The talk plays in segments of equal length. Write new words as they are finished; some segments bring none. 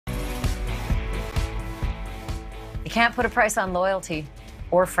can't put a price on loyalty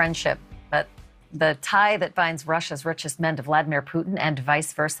or friendship, but the tie that binds Russia's richest men to Vladimir Putin and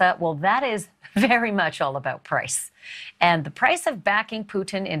vice versa, well, that is very much all about price. And the price of backing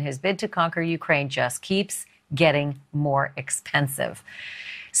Putin in his bid to conquer Ukraine just keeps getting more expensive.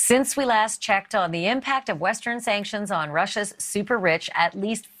 Since we last checked on the impact of Western sanctions on Russia's super rich, at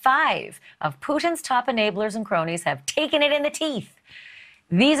least 5 of Putin's top enablers and cronies have taken it in the teeth.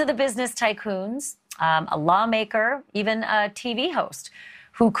 These are the business tycoons, a lawmaker, even a TV host,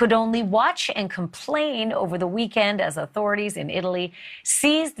 who could only watch and complain over the weekend as authorities in Italy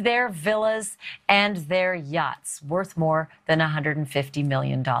seized their villas and their yachts worth more than $150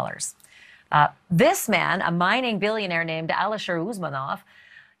 million. This man, a mining billionaire named Alisher Usmanov,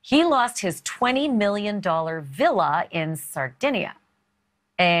 he lost his $20 million villa in Sardinia.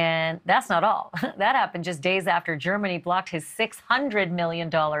 And that's not all. That happened just days after Germany blocked his $600 million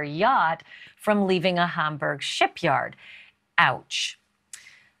yacht from leaving a Hamburg shipyard. Ouch.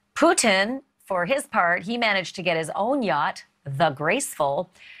 Putin, for his part, he managed to get his own yacht, the Graceful,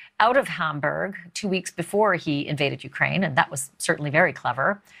 out of Hamburg 2 weeks before he invaded Ukraine, and that was certainly very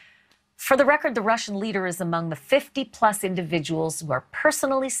clever. For the record, the Russian leader is among the 50-plus individuals who are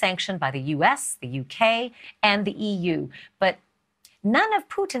personally sanctioned by the U.S., the U.K., and the EU. But none of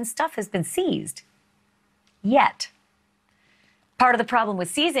Putin's stuff has been seized yet. Part of the problem with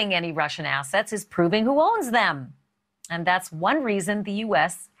seizing any Russian assets is proving who owns them. And that's one reason the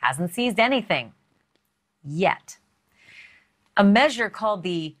U.S. hasn't seized anything yet. A measure called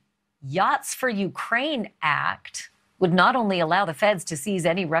the Yachts for Ukraine Act would not only allow the feds to seize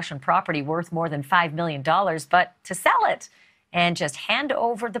any Russian property worth more than $5 million, but to sell it and just hand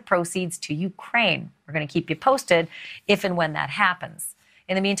over the proceeds to Ukraine. We're going to keep you posted if and when that happens.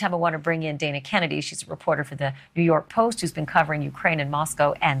 In the meantime, I want to bring in Dana Kennedy. She's a reporter for the New York Post who's been covering Ukraine and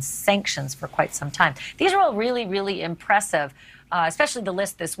Moscow and sanctions for quite some time. These are all really, really impressive, especially the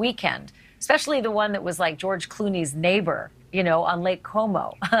list this weekend, especially the one that was like George Clooney's neighbor, you know, on Lake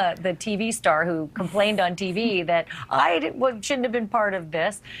Como, the TV star who complained on TV that shouldn't have been part of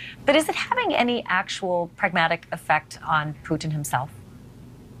this. But is it having any actual pragmatic effect on Putin himself?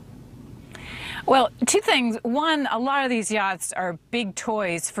 Well, two things. One, a lot of these yachts are big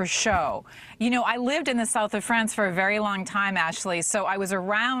toys for show. You know, I lived in the south of France for a very long time, Ashleigh, so I was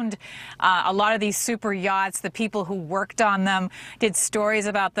around a lot of these super yachts, the people who worked on them, did stories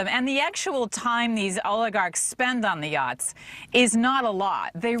about them, and the actual time these oligarchs spend on the yachts is not a lot.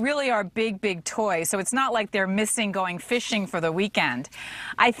 They really are big, big toys, so it's not like they're missing going fishing for the weekend.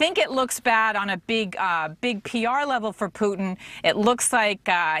 I think it looks bad on a big PR level for Putin. It looks like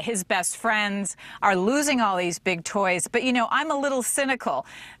his best friends are losing all these big toys, but you know, I'm a little cynical.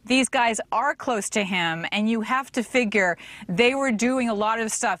 These guys are close to him, and you have to figure they were doing a lot of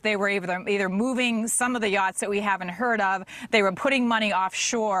stuff. They were either moving some of the yachts that we haven't heard of, they were putting money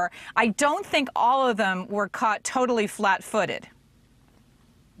offshore. I don't think all of them were caught totally flat-footed.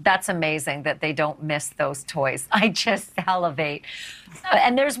 That's amazing that they don't miss those toys. I just salivate.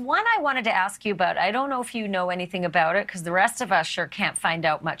 And there's one I wanted to ask you about. I don't know if you know anything about it, because the rest of us sure can't find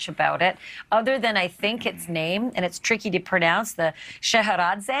out much about it, other than I think its name, and it's tricky to pronounce, the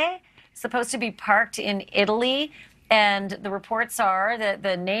Scheherazade, supposed to be parked in Italy. And the reports are that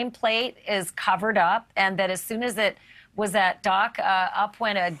the nameplate is covered up, and that as soon as it was at dock, up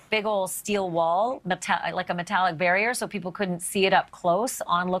went a big old steel wall, like a metallic barrier, so people couldn't see it up close.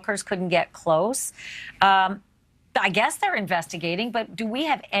 Onlookers couldn't get close. I guess they're investigating, but do we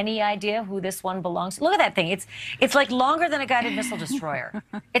have any idea who this one belongs to? Look at that thing. It's like longer than a guided missile destroyer.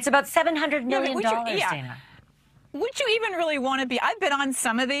 It's about $700 million, Dana. Would you even really want to be? I've been on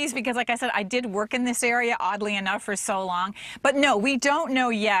some of these because, like I said, I did work in this area, oddly enough, for so long. But no, we don't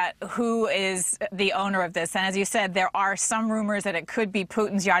know yet who is the owner of this. And as you said, there are some rumors that it could be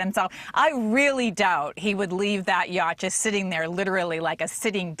Putin's yacht himself. I really doubt he would leave that yacht just sitting there literally like a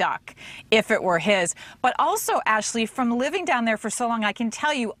sitting duck if it were his. But also, Ashleigh, from living down there for so long, I can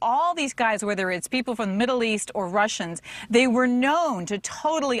tell you all these guys, whether it's people from the Middle East or Russians, they were known to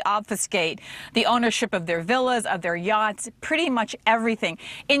totally obfuscate the ownership of their villas, of their yachts, pretty much everything.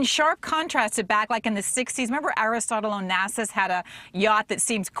 In sharp contrast to back like in the 60s, remember Aristotle Onassis had a yacht that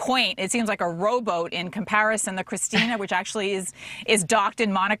seems quaint. It seems like a rowboat in comparison. The Christina, which actually is docked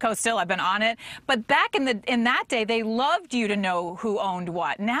in Monaco still. I've been on it. But back in that day, they loved you to know who owned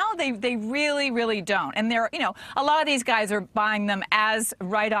what. Now they really, really don't. And they're, you know, a lot of these guys are buying them as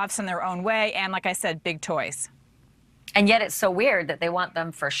write-offs in their own way. And like I said, big toys. And yet it's so weird that they want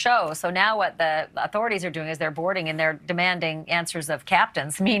them for show. So now what the authorities are doing is they're boarding and they're demanding answers of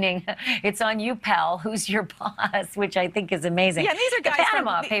captains, meaning it's on you, pal. Who's your boss? Which I think is amazing. Yeah, these are guys the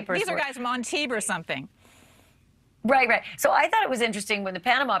Panama Papers. These are guys from Antibes or something. Right, right. So I thought it was interesting when the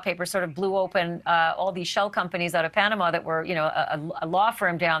Panama Papers sort of blew open all these shell companies out of Panama that were, you know, a law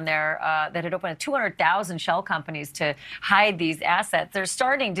firm down there that had opened 200,000 shell companies to hide these assets. They're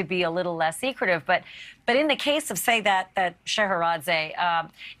starting to be a little less secretive, but in the case of, say, that Scheherazade,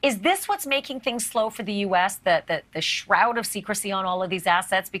 is this what's making things slow for the U.S., the shroud of secrecy on all of these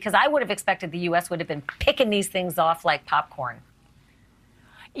assets? Because I would have expected the U.S. would have been picking these things off like popcorn.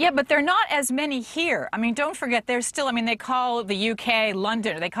 Yeah, but there are not as many here. I mean, don't forget, there's still, I mean, they call the UK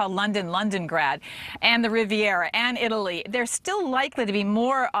London, or they call London Londongrad, and the Riviera, and Italy. There's still likely to be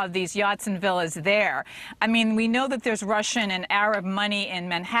more of these yachts and villas there. I mean, we know that there's Russian and Arab money in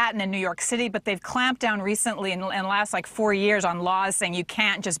Manhattan and New York City, but they've clamped down recently in the last, like, 4 years on laws saying you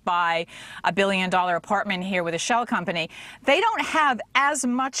can't just buy a billion-dollar apartment here with a shell company. They don't have as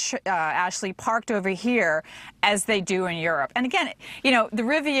much, Ashley, parked over here as they do in Europe. And again, you know, the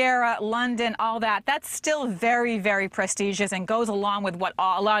Riviera, London, all that, that's still very, very prestigious and goes along with what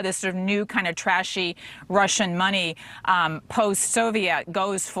a lot of this sort of new kind of trashy Russian money post-Soviet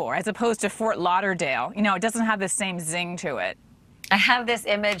goes for, as opposed to Fort Lauderdale. You know, it doesn't have the same zing to it. I have this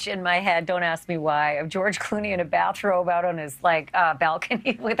image in my head, don't ask me why, of George Clooney in a bathrobe out on his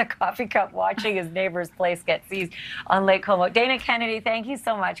balcony with a coffee cup watching his neighbor's place get seized on Lake Como. Dana Kennedy, thank you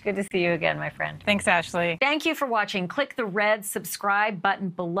so much. Good to see you again, my friend. Thanks, Ashley. Thank you for watching. Click the red subscribe button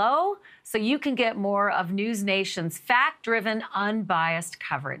below so you can get more of NewsNation's fact-driven, unbiased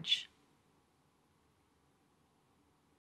coverage.